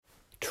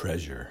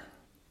treasure.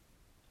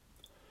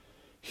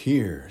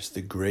 Here's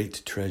the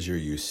great treasure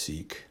you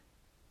seek,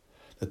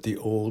 that the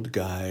old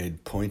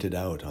guide pointed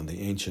out on the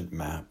ancient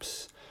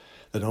maps,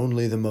 that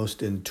only the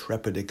most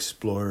intrepid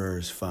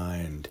explorers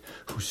find,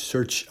 who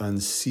search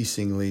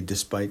unceasingly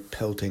despite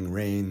pelting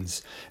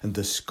rains and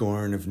the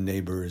scorn of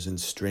neighbors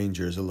and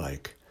strangers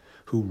alike,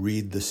 who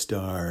read the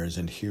stars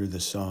and hear the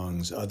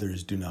songs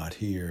others do not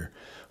hear,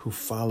 who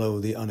follow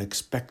the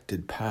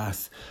unexpected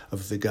path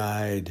of the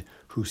guide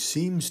who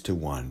seems to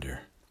wander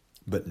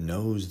but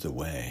knows the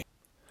way,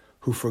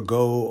 who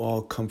forgo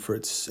all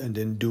comforts and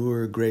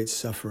endure great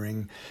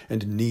suffering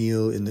and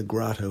kneel in the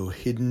grotto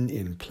hidden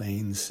in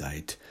plain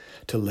sight,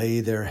 to lay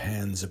their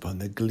hands upon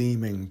the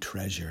gleaming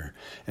treasure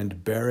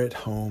and bear it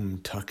home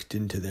tucked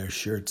into their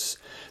shirts,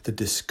 the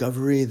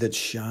discovery that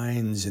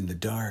shines in the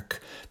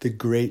dark, the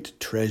great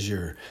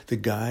treasure the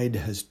guide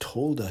has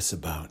told us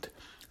about,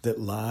 that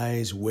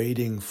lies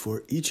waiting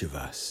for each of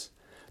us,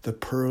 the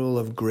pearl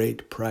of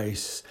great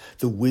price,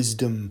 the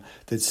wisdom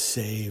that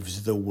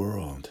saves the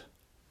world.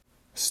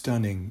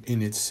 Stunning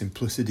in its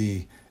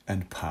simplicity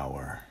and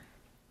power.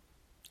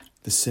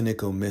 The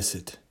cynical miss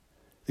it,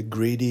 the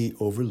greedy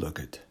overlook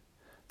it,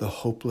 the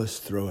hopeless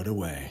throw it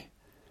away.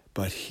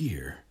 But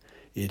here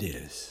it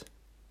is.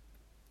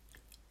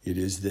 It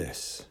is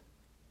this: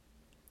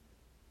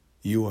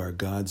 you are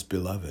God's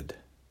beloved.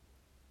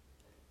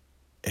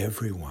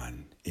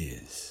 Everyone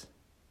is.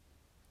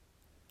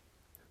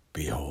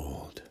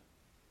 Behold.